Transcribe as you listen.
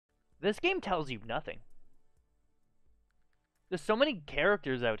This game tells you nothing. There's so many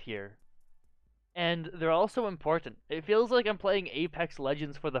characters out here. And they're all so important. It feels like I'm playing Apex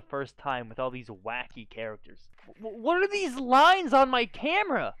Legends for the first time with all these wacky characters. What are these lines on my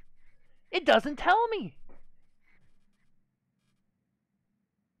camera? It doesn't tell me.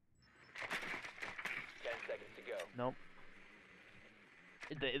 10 seconds to go. Nope.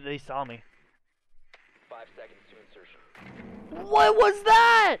 They saw me. 5 seconds to insertion. What was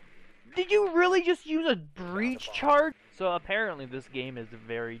that? Did you really just use a breach charge? So apparently this game is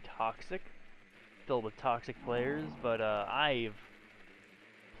very toxic. Filled with toxic players, but I've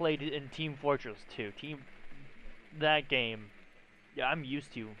played it in Team Fortress 2. That game, yeah, I'm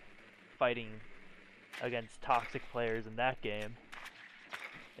used to fighting against toxic players in that game.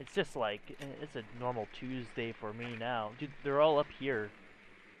 It's just like, it's a normal Tuesday for me now. Dude, they're all up here.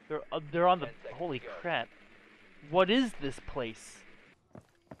 They're on the, holy crap. What is this place?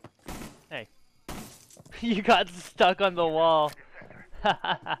 Hey. You got stuck on the wall.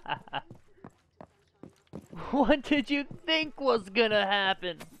 What did you think was gonna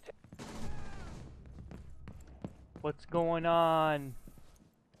happen? What's going on?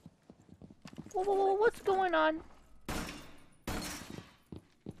 Whoa, what's going on?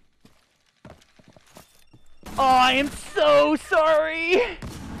 Oh, I am so sorry!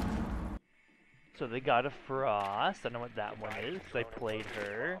 So they got a Frost. I don't know what that one is, because I played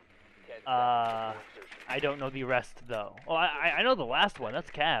her. I don't know the rest, though. Oh, I know the last one.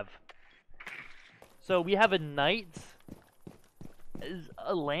 That's Cav. So we have a knight,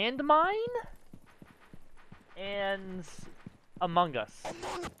 a landmine, and Among Us.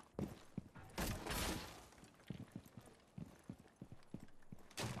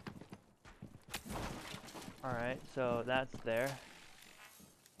 Alright, so that's there.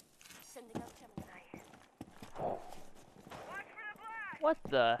 What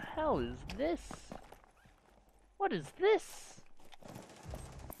the hell is this? What is this?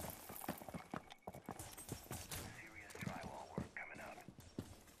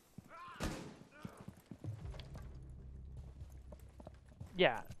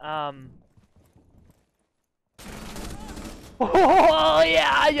 Yeah, oh,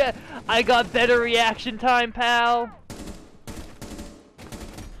 yeah, I got better reaction time, pal.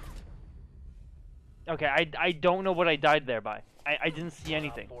 Okay, I don't know what I died there by. I didn't see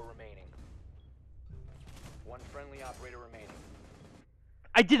anything. 4 remaining. 1 friendly operator remaining.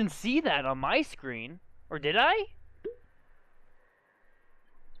 I didn't see that on my screen. Or did I? Need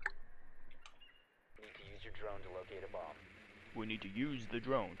to use your drone to locate a bomb. We need to use the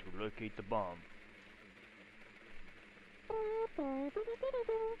drone to locate the bomb. Be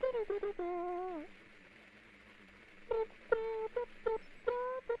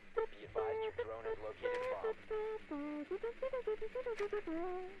advised your drone has located a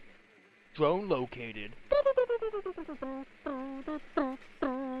bomb. Drone located.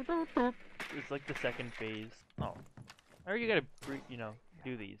 It's like the second phase. Oh. Or you gotta, you know,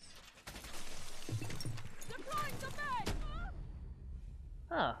 do these.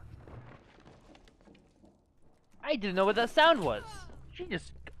 Huh. I didn't know what that sound was. She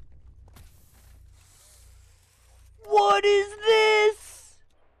just... What is this?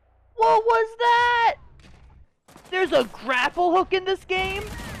 What was that? There's a grapple hook in this game?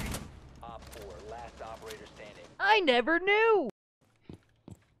 Op 4, last operator standing. I never knew.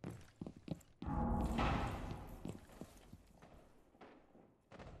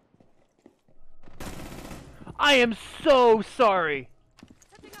 I am so sorry.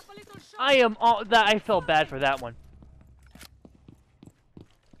 I am all that. I felt bad for that one.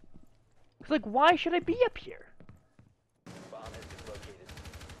 It's like, why should I be up here? Bomb has been located.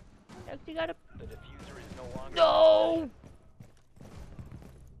 You gotta. The diffuser is no longer. No.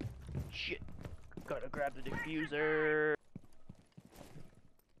 Shit. Gotta grab the diffuser.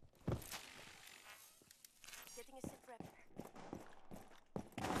 Getting a sit rep.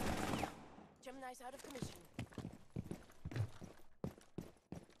 Gemini's out of commission.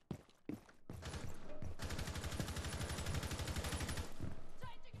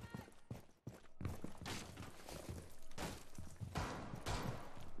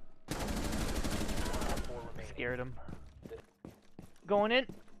 Scared him. Going in.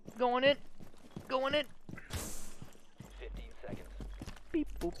 Going in. Going in. 15 seconds. Beep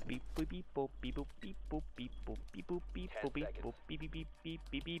boop beep boop beep boop beep boop beep boop beep boop beep boop beep boop beep boop beep beep beep beep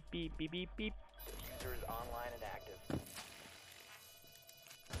beep beep beep beep beep beep. Diffuser is online and active.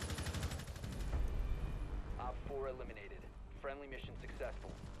 Op 4 eliminated. Friendly mission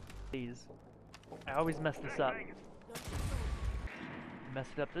successful. Please. I always mess this up.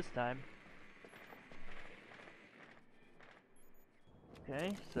 Messed it up this time.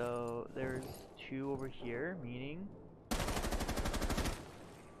 Okay, so there's 2 over here, meaning...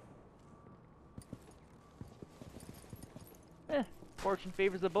 fortune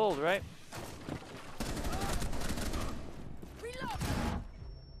favors the bold, right? Reload.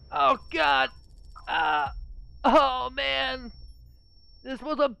 Oh god! Oh man! This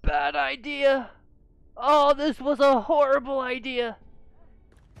was a bad idea! Oh, this was a horrible idea!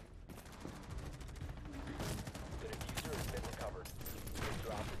 The diffuser has been recovered. You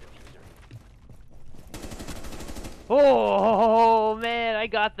dropped the diffuser. Oh man, I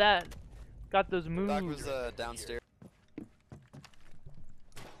got that. Got those moves. Doc was downstairs.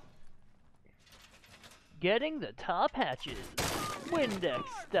 Getting the top hatches, Windex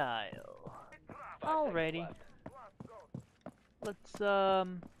style. 5 Alrighty. seconds Let's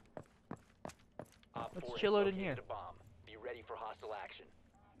left. Op Let's 4 chill has out in here. located a bomb. Be ready for hostile action.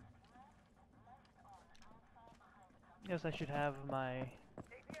 guess I should have my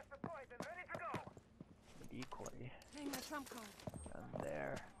decoy Playing my trump card. gun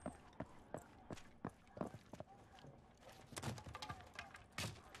there.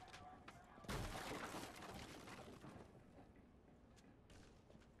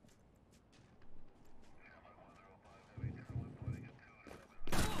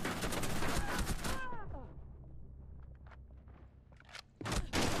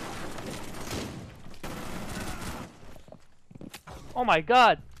 Oh my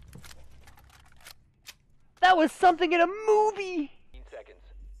god! That was something in a movie! 15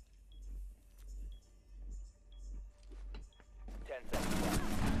 seconds. 10 seconds left.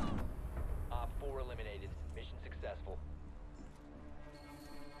 Op 4 eliminated. Mission successful.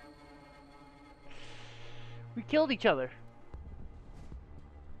 We killed each other.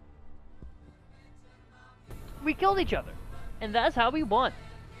 We killed each other. And that's how we won.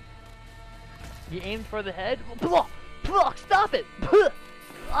 You aimed for the head. Stop it!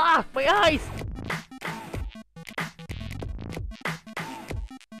 Ah, my eyes!